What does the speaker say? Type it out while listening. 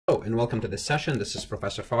Hello and welcome to this session. This is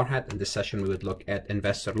Professor Farhat. In this session we would look at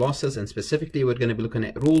investor losses, and specifically we're going to be looking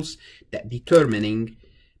at rules that determining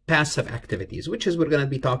passive activities, which is we're going to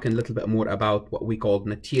be talking a little bit more about what we call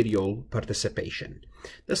material participation.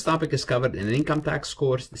 This topic is covered in an income tax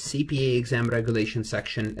course, the CPA exam regulation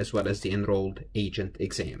section, as well as the enrolled agent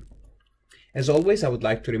exam. As always, I would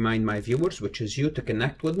like to remind my viewers, which is you, to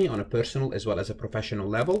connect with me on a personal as well as a professional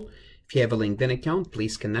level. If you have a LinkedIn account,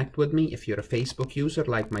 please connect with me. If you're a Facebook user,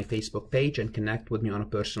 like my Facebook page and connect with me on a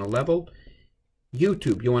personal level.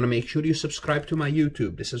 YouTube, you want to make sure you subscribe to my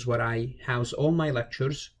YouTube. This is where I house all my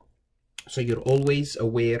lectures, so you're always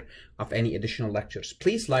aware of any additional lectures.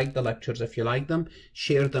 Please like the lectures if you like them,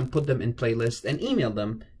 share them, put them in playlists, and email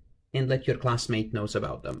them, and let your classmate knows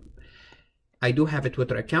about them. I do have a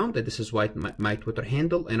Twitter account, and this is my Twitter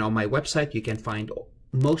handle, and on my website you can find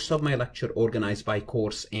most of my lecture organized by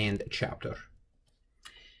course and chapter.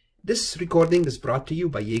 This recording is brought to you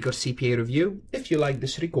by Jaeger CPA Review. If you like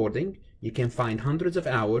this recording, you can find hundreds of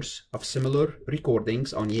hours of similar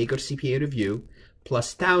recordings on Jaeger CPA Review,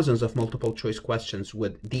 plus thousands of multiple choice questions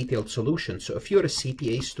with detailed solutions. So if you're a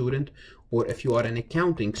CPA student or if you are an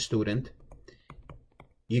accounting student,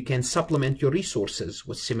 you can supplement your resources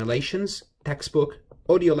with simulations, textbook,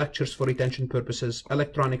 audio lectures for retention purposes,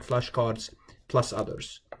 electronic flashcards, plus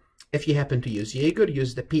others. If you happen to use Jaeger,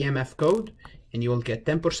 use the PMF code and you will get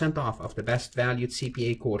 10% off of the best valued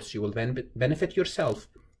CPA course. You will benefit yourself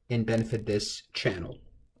and benefit this channel.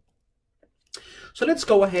 So let's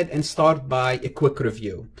go ahead and start by a quick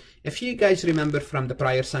review. If you guys remember from the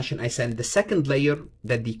prior session, I said the second layer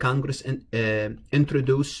that the Congress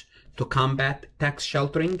introduced to combat tax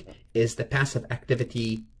sheltering is the passive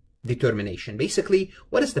activity determination. Basically,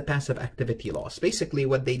 what is the passive activity loss? Basically,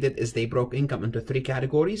 what they did is they broke income into three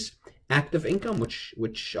categories. Active income,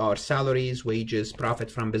 which are salaries, wages,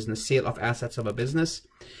 profit from business, sale of assets of a business.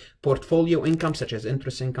 Portfolio income, such as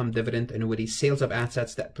interest income, dividend, annuities, sales of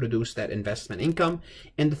assets that produce that investment income.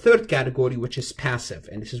 And the third category, which is passive,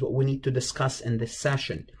 and this is what we need to discuss in this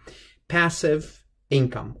session. Passive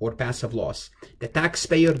income or passive loss. The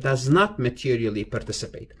taxpayer does not materially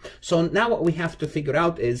participate. So now what we have to figure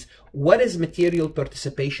out is what is material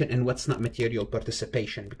participation and what's not material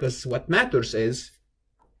participation, because what matters is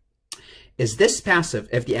this passive?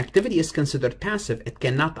 If the activity is considered passive, it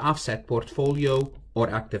cannot offset portfolio or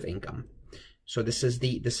active income. So this is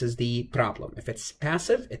the problem. If it's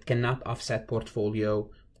passive, it cannot offset portfolio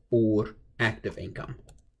or active income.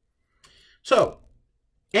 So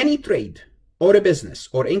any trade or a business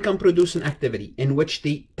or income producing activity in which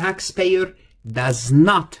the taxpayer does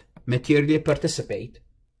not materially participate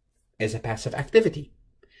is a passive activity.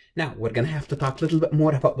 Now, we're going to have to talk a little bit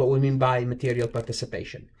more about what we mean by material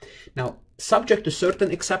participation. Now, subject to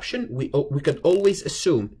certain exception, we could always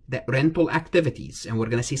assume that rental activities, and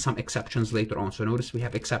we're going to see some exceptions later on, so notice we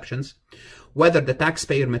have exceptions, whether the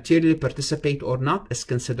taxpayer materially participate or not is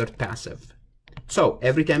considered passive. So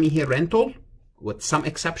every time you hear rental, with some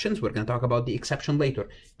exceptions, we're going to talk about the exception later,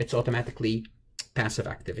 it's automatically passive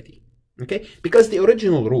activity. Okay? Because the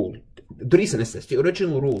original rule, the reason is this, the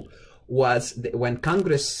original rule was that when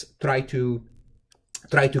Congress tried to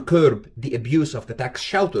curb the abuse of the tax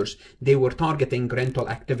shelters, they were targeting rental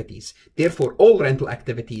activities. Therefore, all rental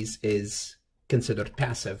activities is considered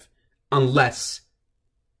passive unless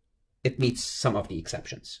it meets some of the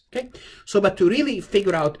exceptions. Okay? So, but to really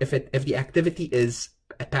figure out if the activity is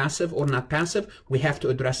a passive or not passive, we have to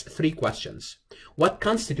address three questions. What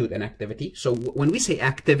constitutes an activity? So when we say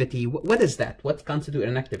activity, what is that? What constitutes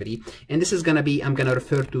an activity? And this is going to be, I'm going to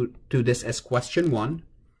refer to this as question 1.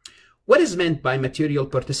 What is meant by material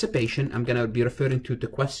participation? I'm going to be referring to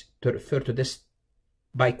refer to this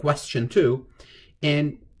by question 2.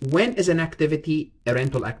 And when is an activity a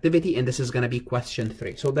rental activity? And this is going to be question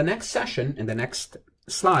 3. So the next session, in the next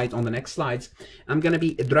slide, on the next slides, I'm going to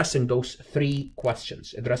be addressing those three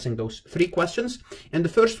questions. And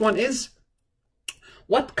the first one is,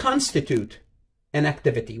 what constitute an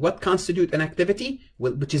activity? What constitute an activity?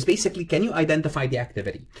 Well, which is basically, can you identify the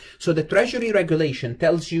activity? So the Treasury regulation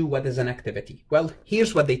tells you what is an activity. Well,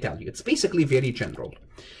 here's what they tell you. It's basically very general.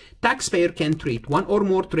 Taxpayer can treat one or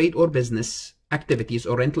more trade or business activities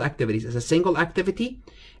or rental activities as a single activity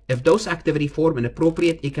if those activities form an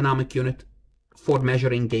appropriate economic unit for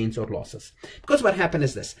measuring gains or losses. Because what happens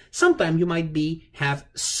is this. Sometimes you might have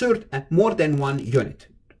more than one unit,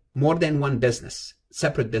 more than one business,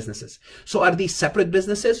 separate businesses. So are these separate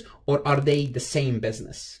businesses or are they the same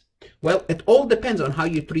business? Well, it all depends on how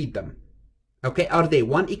you treat them. Okay, are they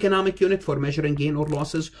one economic unit for measuring gain or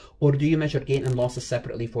losses, or do you measure gain and losses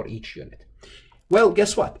separately for each unit? Well,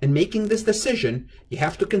 guess what? In making this decision, you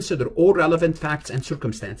have to consider all relevant facts and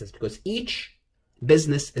circumstances because each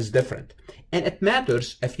business is different. And it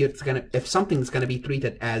matters if something's going to be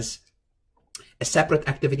treated as a separate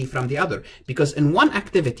activity from the other. Because in one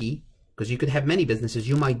activity, because you could have many businesses,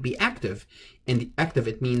 you might be active. And active,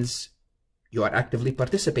 it means you are actively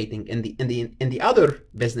participating. In the other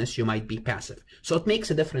business, you might be passive. So it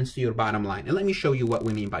makes a difference to your bottom line. And let me show you what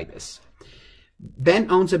we mean by this. Ben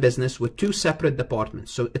owns a business with two separate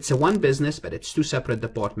departments. So it's a one business, but it's two separate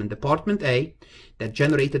departments. Department A that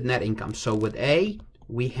generated net income. So with A,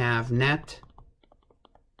 we have net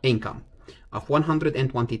income of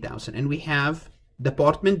 $120,000. And we have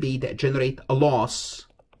Department B that generate a loss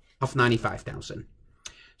of $95,000.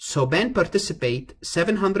 So Ben participate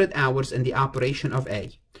 700 hours in the operation of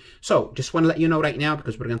A. So just want to let you know right now,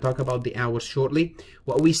 because we're going to talk about the hours shortly,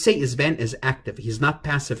 what we say is Ben is active. He's not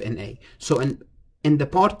passive in A. So in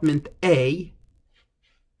Department A,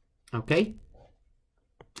 okay,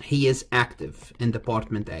 he is active in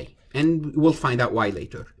Department A. And we'll find out why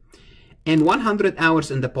later. And 100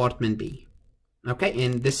 hours in Department B. Okay,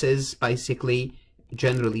 and this is basically,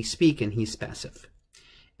 generally speaking, he's passive.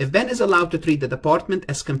 If Ben is allowed to treat the department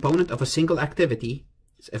as component of a single activity,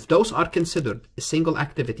 if those are considered a single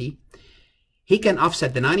activity, he can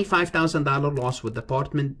offset the $95,000 loss with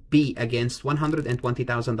Department B against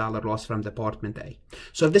 $120,000 loss from Department A.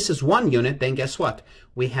 So if this is one unit, then guess what?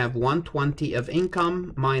 We have 120 of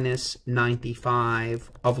income minus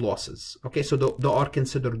 95 of losses. Okay, so they are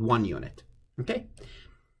considered one unit. Okay.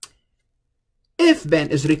 If Ben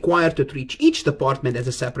is required to treat each department as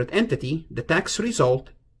a separate entity, the tax result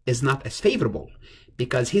is not as favorable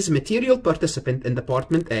because he's a material participant in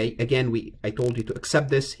Department A. Again, I told you to accept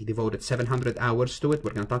this. He devoted 700 hours to it.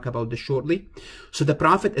 We're going to talk about this shortly. So the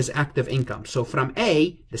profit is active income. So from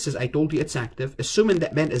A, this is, I told you it's active. Assuming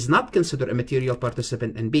that Ben is not considered a material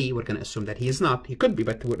participant in B, we're going to assume that he is not. He could be,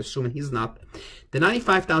 but we're assuming he's not. The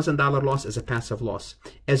 $95,000 loss is a passive loss.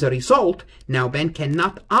 As a result, now Ben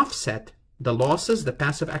cannot offset the losses, the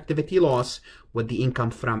passive activity loss, with the income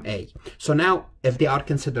from A. So now, if they are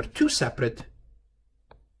considered two separate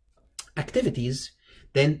activities,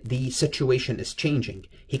 then the situation is changing.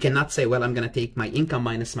 He cannot say, well, I'm going to take my income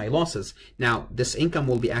minus my losses. Now, this income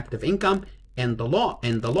will be active income, and the loss,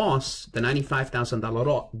 the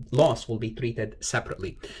 $95,000 loss, will be treated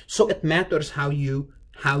separately. So it matters how you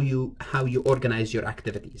organize your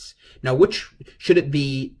activities. Now, which should it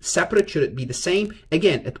be separate? Should it be the same?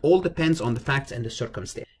 Again, it all depends on the facts and the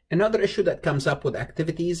circumstance. Another issue that comes up with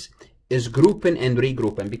activities is grouping and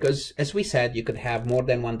regrouping, because as we said, you could have more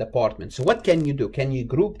than one department. So what can you do? Can you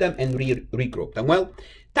group them and regroup them? Well,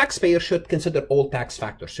 taxpayers should consider all tax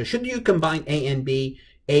factors. So should you combine A and B,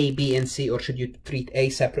 A, B, and C, or should you treat A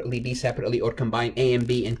separately, B separately, or combine A and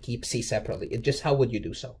B and keep C separately? It's just how would you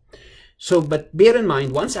do so? So, but bear in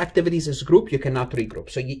mind, once activities is grouped, you cannot regroup.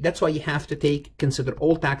 So that's why you have to consider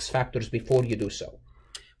all tax factors before you do so.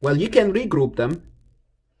 Well, you can regroup them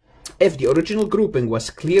if the original grouping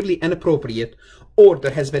was clearly inappropriate or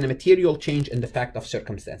there has been a material change in the fact of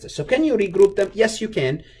circumstances. So can you regroup them? Yes, you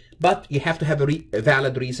can, but you have to have a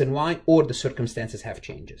valid reason why, or the circumstances have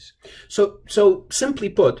changes. So simply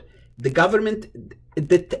put, the government,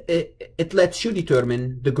 it lets you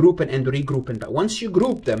determine the grouping and the regrouping, but once you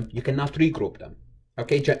group them, you cannot regroup them.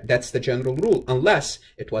 Okay, that's the general rule, unless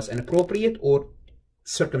it was inappropriate or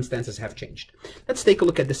circumstances have changed. Let's take a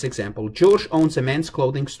look at this example. George owns a men's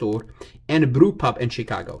clothing store and a brew pub in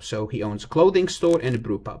Chicago. So he owns a clothing store and a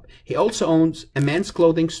brew pub. He also owns a men's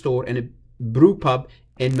clothing store and a brew pub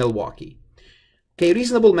in Milwaukee. Okay,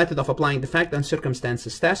 reasonable method of applying the fact and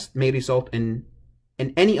circumstances test may result in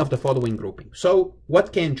any of the following grouping. So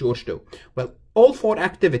what can George do? Well, all four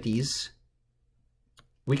activities,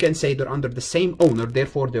 we can say they're under the same owner,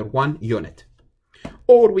 therefore they're one unit.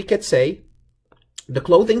 Or we could say the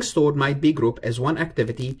clothing store might be grouped as one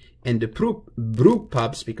activity and the brew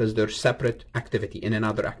pubs because they're separate activity in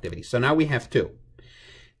another activity. So now we have two.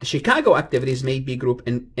 The Chicago activities may be grouped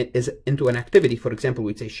into an activity. For example,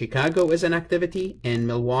 we'd say Chicago is an activity and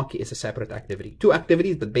Milwaukee is a separate activity. Two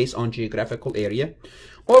activities, but based on geographical area.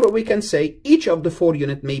 Or we can say each of the four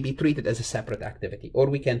units may be treated as a separate activity. Or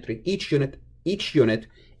we can treat each unit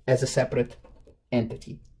as a separate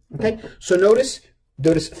entity. Okay, so notice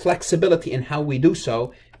there is flexibility in how we do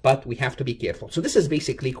so, but we have to be careful. So this is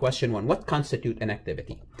basically question one. What constitutes an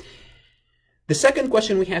activity? The second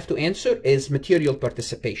question we have to answer is material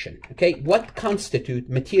participation. Okay, what constitutes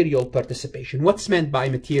material participation? What's meant by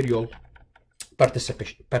material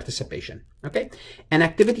participation? Okay, an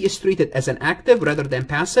activity is treated as an active rather than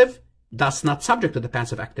passive thus not subject to the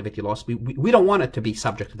passive activity loss. We don't want it to be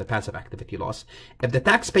subject to the passive activity loss if the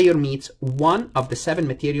taxpayer meets one of the 7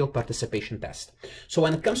 material participation tests. So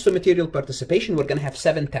when it comes to material participation, we're going to have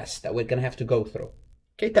 7 tests that we're going to have to go through.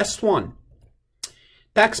 Okay, test 1.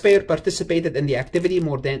 Taxpayer participated in the activity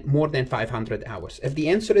more than 500 hours. If the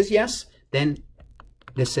answer is yes, then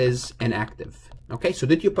this is inactive. Okay, so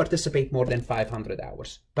did you participate more than 500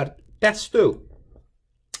 hours? But test 2.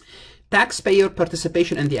 Taxpayer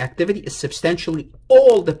participation in the activity is substantially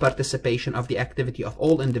all the participation of the activity of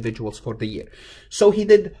all individuals for the year. So he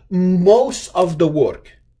did most of the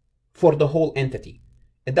work for the whole entity.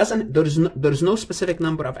 It doesn't, there's no specific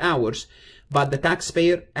number of hours, but the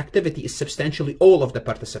taxpayer activity is substantially all of the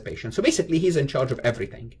participation. So basically he's in charge of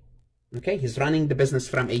everything. Okay, he's running the business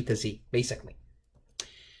from A to Z, basically.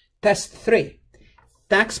 Test 3.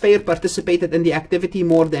 Taxpayer participated in the activity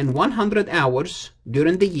more than 100 hours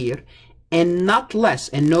during the year and not less,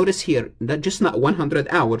 and notice here, that just not 100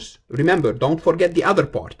 hours. Remember, don't forget the other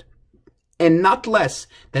part. And not less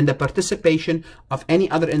than the participation of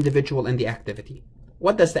any other individual in the activity.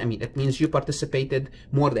 What does that mean? It means you participated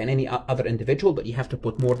more than any other individual, but you have to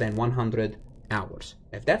put more than 100 hours.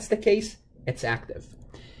 If that's the case, it's active.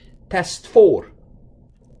 Test 4.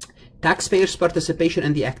 Taxpayers' participation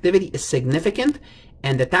in the activity is significant,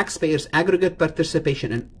 and the taxpayers' aggregate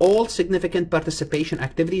participation in all significant participation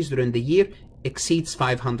activities during the year exceeds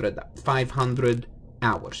 500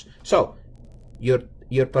 hours. So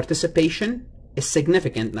your participation is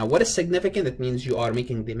significant. Now, what is significant? It means you are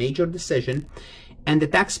making the major decision, and the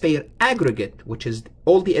taxpayer aggregate, which is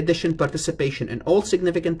all the addition participation in all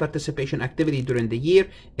significant participation activity during the year,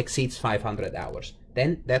 exceeds 500 hours.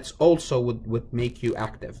 Then that's also would make you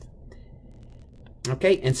active.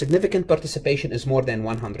 Okay, and significant participation is more than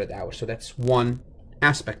 100 hours. So that's one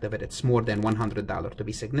aspect of it. It's more than $100. To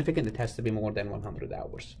be significant, it has to be more than 100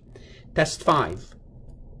 hours. Test 5.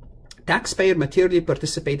 Taxpayer materially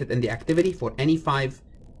participated in the activity for any 5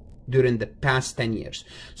 during the past 10 years.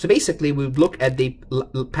 So basically, we would look at the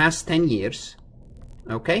past 10 years,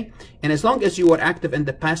 okay? And as long as you were active in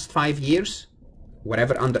the past 5 years,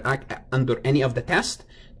 whatever under any of the tests,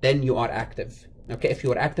 then you are active. Okay, if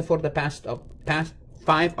you are active for the past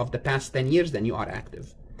 5 of the past 10 years, then you are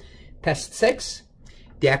active. Test 6.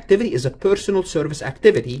 The activity is a personal service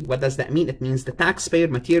activity. What does that mean? It means the taxpayer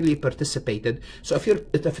materially participated. So if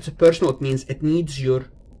it's a personal, it means it needs your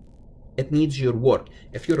work.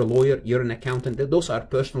 If you're a lawyer, you're an accountant, those are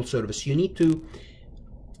personal service. You need to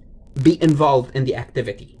be involved in the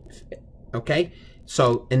activity. Okay?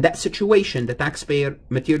 So in that situation, the taxpayer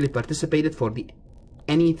materially participated for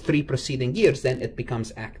any 3 preceding years, then it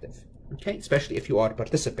becomes active. Okay? Especially if you are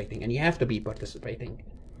participating, and you have to be participating.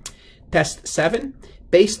 Test 7.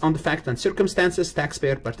 Based on the facts and circumstances,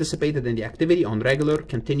 taxpayer participated in the activity on regular,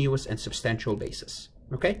 continuous, and substantial basis.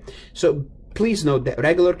 Okay? So please note that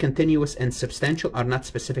regular, continuous, and substantial are not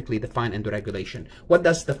specifically defined in the regulation. What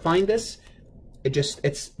does define this?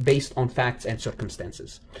 It's based on facts and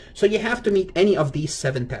circumstances. So you have to meet any of these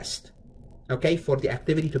 7 tests, okay, for the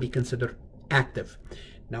activity to be considered active.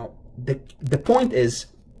 Now, the point is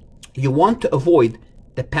you want to avoid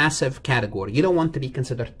the passive category. You don't want to be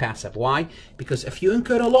considered passive. Why? Because if you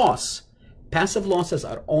incur a loss, passive losses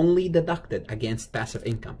are only deducted against passive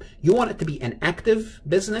income. You want it to be an active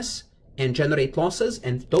business and generate losses,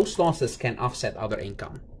 and those losses can offset other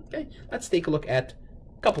income. Okay, let's take a look at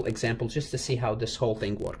a couple examples just to see how this whole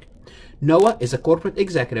thing works. Noah is a corporate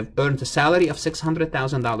executive, earns a salary of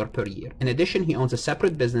 $600,000 per year. In addition, he owns a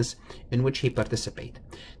separate business in which he participates.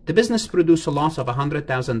 The business produced a loss of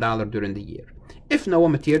 $100,000 during the year. If Noah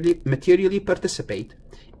materially participate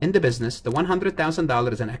in the business, the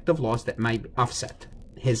 $100,000 is an active loss that might offset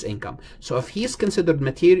his income. So if he is considered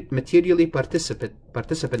materially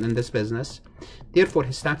participant in this business, therefore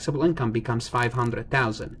his taxable income becomes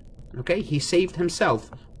 $500,000. Okay, he saved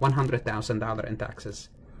himself $100,000 in taxes.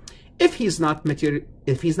 If he's not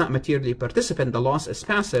materially participant, the loss is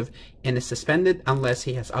passive and is suspended unless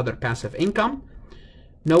he has other passive income.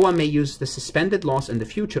 Noah may use the suspended loss in the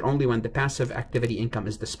future only when the passive activity income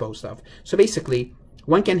is disposed of. So basically,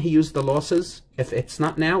 when can he use the losses? If it's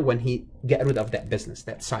not now, when he get rid of that business,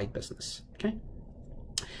 that side business. Okay.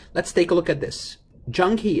 Let's take a look at this.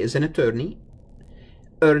 Jung Hee is an attorney,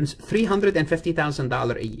 earns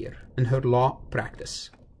 $350,000 a year in her law practice.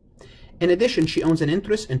 In addition, she owns an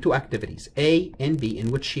interest in 2 activities, A and B,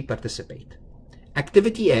 in which she participates.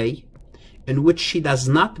 Activity A, in which she does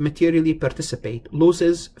not materially participate,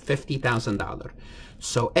 loses $50,000.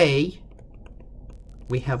 So A,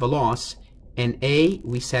 we have a loss, and A,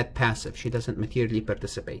 we said passive. She doesn't materially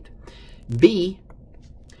participate. B,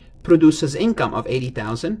 produces income of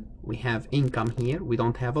 80,000. We have income here. We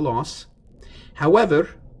don't have a loss. However,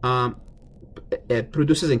 it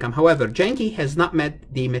produces income. However, Janky has not met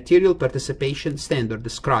the material participation standard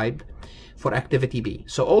described for activity B.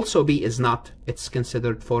 So also B is not, it's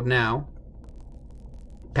considered for now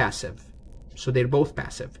passive. So they're both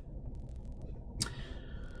passive.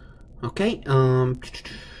 Okay.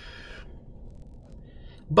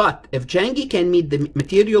 But if Janky can meet the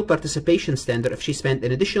material participation standard if she spent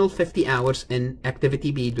an additional 50 hours in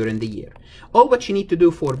activity B during the year, all what she need to do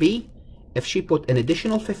for B, if she put an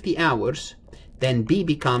additional 50 hours, then B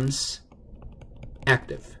becomes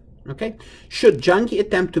active. Okay. Should Janky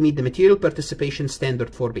attempt to meet the material participation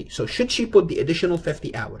standard for B? So should she put the additional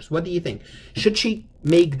 50 hours? What do you think? Should she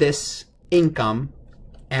make this income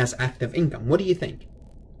as active income? What do you think?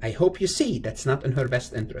 I hope you see that's not in her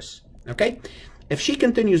best interest. Okay. If she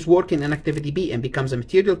continues working in activity B and becomes a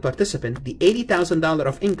material participant, the $80,000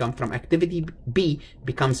 of income from activity B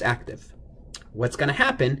becomes active. What's going to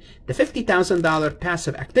happen? The $50,000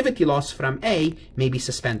 passive activity loss from A may be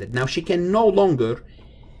suspended. Now she can no longer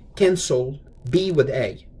cancel B with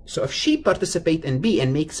A. So if she participates in B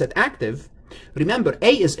and makes it active, remember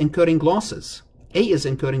A is incurring losses. A is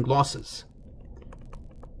incurring losses.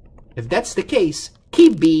 If that's the case,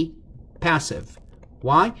 keep B passive.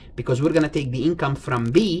 Why? Because we're going to take the income from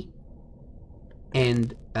B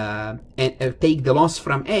and take the loss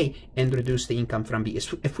from A and reduce the income from B.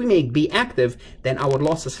 If we make B active, then our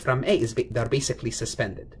losses from A they're basically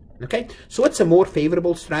suspended. Okay, so what's a more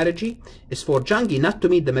favorable strategy is for Janky not to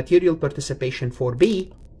meet the material participation for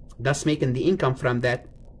B, thus making the income from that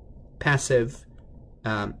passive,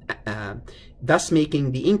 thus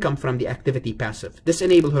making the income from the activity passive. This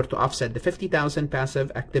enables her to offset the 50,000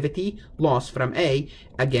 passive activity loss from A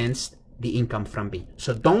against the income from B.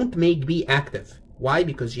 So don't make B active. Why?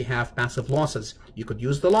 Because you have passive losses. You could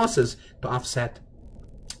use the losses to offset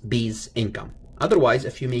B's income. Otherwise,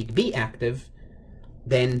 if you make B active,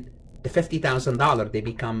 then the $50,000, they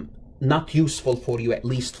become not useful for you, at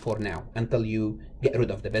least for now, until you get rid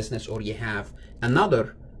of the business or you have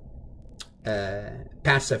another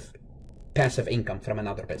passive income from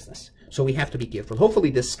another business. So we have to be careful. Hopefully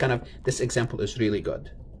this example is really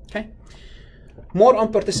good. Okay. More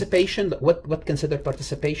on participation. What consider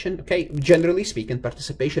participation? Okay. Generally speaking,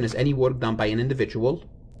 participation is any work done by an individual.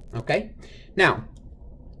 Okay. Now,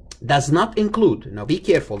 does not include, now be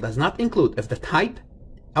careful, does not include if the type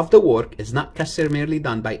of the work is not customarily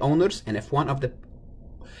done by owners and if one of the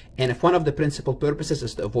principal purposes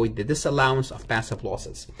is to avoid the disallowance of passive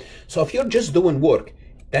losses. So if you're just doing work,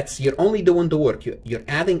 you're only doing the work, you're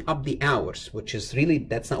adding up the hours, which is really,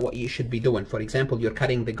 that's not what you should be doing. For example, you're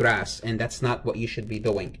cutting the grass and that's not what you should be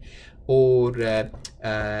doing. Or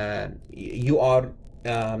you are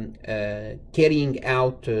carrying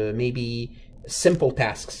out maybe simple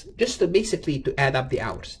tasks, just to basically to add up the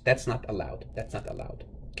hours. That's not allowed. That's not allowed.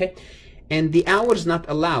 Okay. And the hours not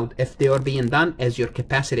allowed if they are being done as your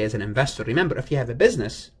capacity as an investor. Remember, if you have a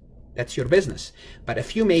business, that's your business. But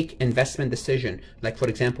if you make investment decision, like for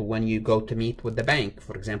example, when you go to meet with the bank,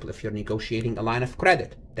 for example, if you're negotiating a line of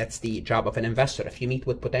credit, that's the job of an investor. If you meet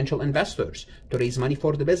with potential investors to raise money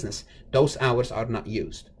for the business, those hours are not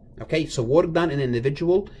used. Okay. So work done in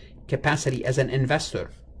individual capacity as an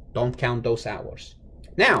investor, don't count those hours.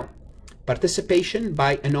 Now, participation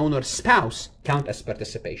by an owner's spouse count as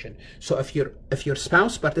participation. So if your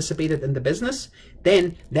spouse participated in the business,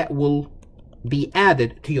 then that will be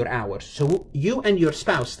added to your hours. So you and your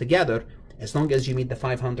spouse together, as long as you meet the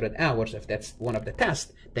 500 hours, if that's one of the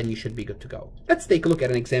tests, then you should be good to go. Let's take a look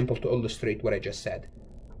at an example to illustrate what I just said.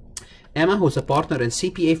 Emma, who's a partner in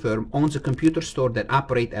CPA firm, owns a computer store that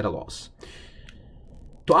operates at a loss.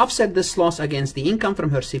 To offset this loss against the income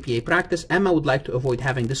from her CPA practice, Emma would like to avoid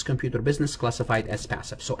having this computer business classified as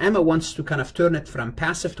passive. So Emma wants to kind of turn it from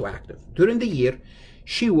passive to active. During the year,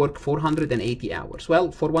 she worked 480 hours.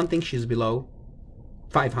 Well, for one thing, she's below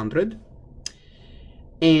 500.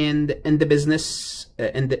 And in the business,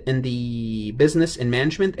 in the business and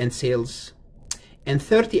management and sales, and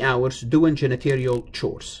 30 hours doing janitorial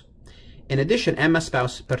chores. In addition, Emma's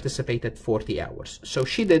spouse participated 40 hours. So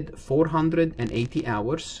she did 480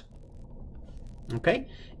 hours, okay,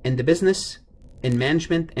 in the business, in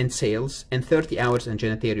management and sales, and 30 hours in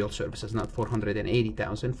janitorial services, not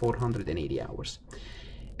 480,000, 480 hours.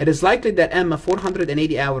 It is likely that Emma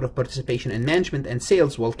 480 hours of participation in management and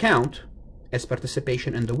sales will count as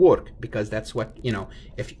participation in the work, because that's what, you know,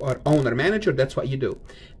 if you are owner manager, that's what you do.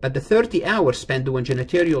 But the 30 hours spent doing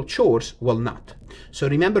janitorial chores will not. So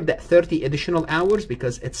remember that 30 additional hours,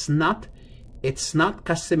 because it's not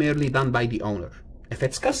customarily done by the owner. If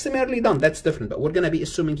it's customarily done, that's different, but we're going to be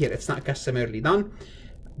assuming here it's not customarily done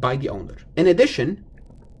by the owner. In addition,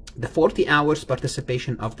 the 40 hours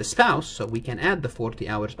participation of the spouse, so we can add the 40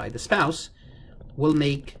 hours by the spouse, will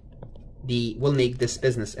make this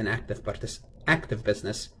business an active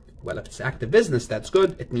business. Well, if it's active business, that's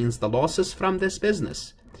good. It means the losses from this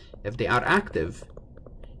business, if they are active,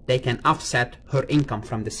 they can offset her income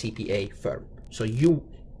from the CPA firm. So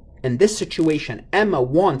in this situation, Emma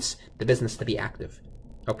wants the business to be active,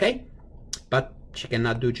 okay? But she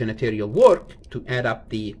cannot do janitorial work to add up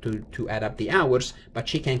the hours, but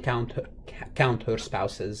she can count her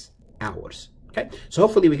spouse's hours, okay? So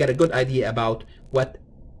hopefully we get a good idea about what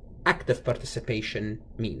active participation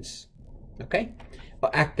means, okay?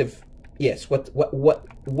 Active, yes,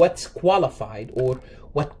 what's qualified or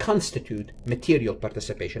what constitute material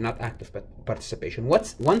participation, not active participation.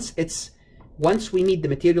 Once we need the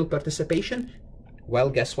material participation, well,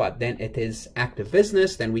 guess what? Then it is active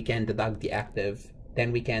business. Then we can deduct the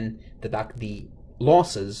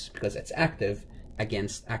losses because it's active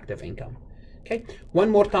against active income. Okay,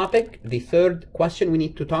 one more topic. The third question we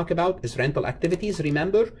need to talk about is rental activities.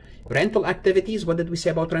 Remember, rental activities, what did we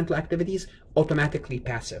say about rental activities? Automatically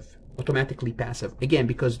passive. Automatically passive. Again,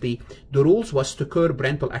 because the rules was to curb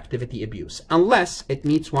rental activity abuse, unless it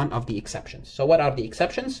meets one of the exceptions. So what are the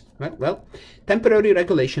exceptions? Well, temporary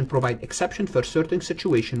regulation provide exception for certain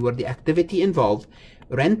situation where the activity involve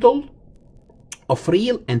rental of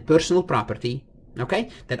real and personal property, okay,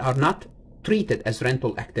 that are not treated as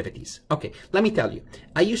rental activities. Okay, let me tell you,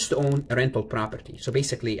 I used to own a rental property. So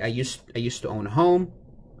basically I used to own a home,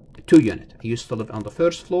 2-unit. I used to live on the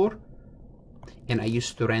first floor and I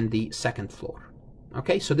used to rent the second floor.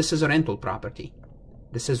 Okay, so this is a rental property.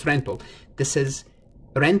 This is rental. This is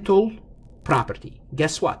rental property.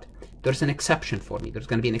 Guess what? There's an exception for me. There's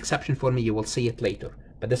going to be an exception for me. You will see it later.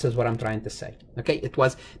 But this is what I'm trying to say. Okay, it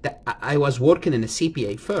was that I was working in a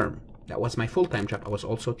CPA firm. That was my full-time job. I was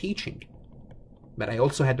also teaching, but I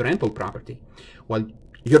also had rental property. Well,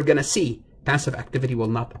 you're going to see passive activity will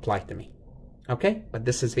not apply to me. Okay, but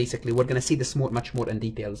this is basically, we're going to see this much more in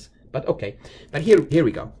details. But okay, but here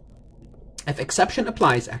we go. If exception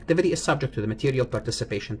applies, activity is subject to the material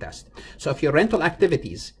participation test. So if your rental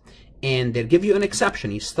activities and they give you an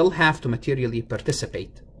exception, you still have to materially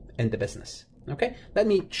participate in the business. Okay, let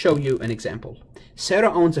me show you an example.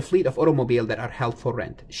 Sarah owns a fleet of automobiles that are held for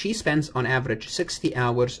rent. She spends on average 60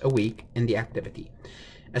 hours a week in the activity.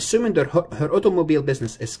 Assuming that her automobile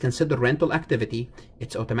business is considered rental activity,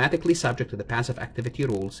 it's automatically subject to the passive activity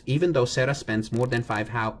rules, even though Sarah spends more than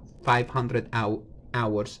 500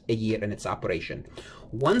 hours a year in its operation.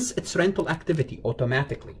 Once it's rental activity,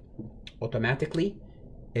 automatically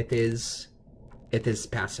it is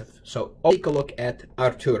passive. So take a look at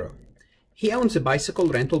Arturo. He owns a bicycle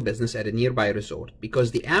rental business at a nearby resort. Because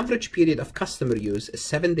the average period of customer use is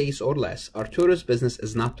 7 days or less, Arturo's business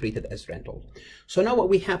is not treated as rental. So now what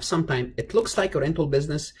we have sometimes, it looks like a rental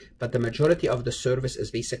business, but the majority of the service is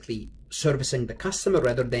basically servicing the customer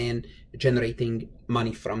rather than generating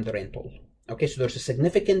money from the rental. Okay, so there's a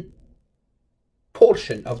significant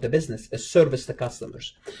portion of the business is service to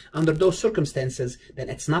customers. Under those circumstances, then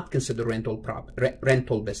it's not considered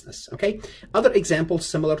rental business. Okay, other examples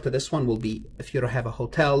similar to this one will be if you have a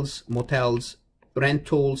hotels, motels, rent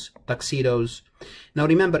tools, tuxedos. Now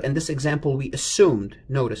remember, in this example we assumed,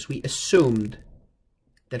 notice, we assumed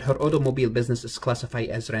that her automobile business is classified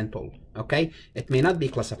as rental. Okay, it may not be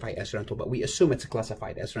classified as rental, but we assume it's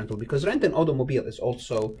classified as rental because rent an automobile is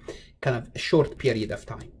also kind of a short period of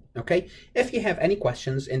time. Okay, if you have any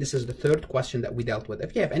questions, and this is the third question that we dealt with,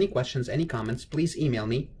 if you have any questions, any comments, please email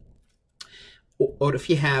me. Or if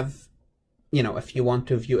you have, if you want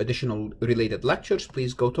to view additional related lectures,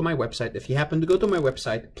 please go to my website. If you happen to go to my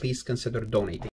website, please consider donating.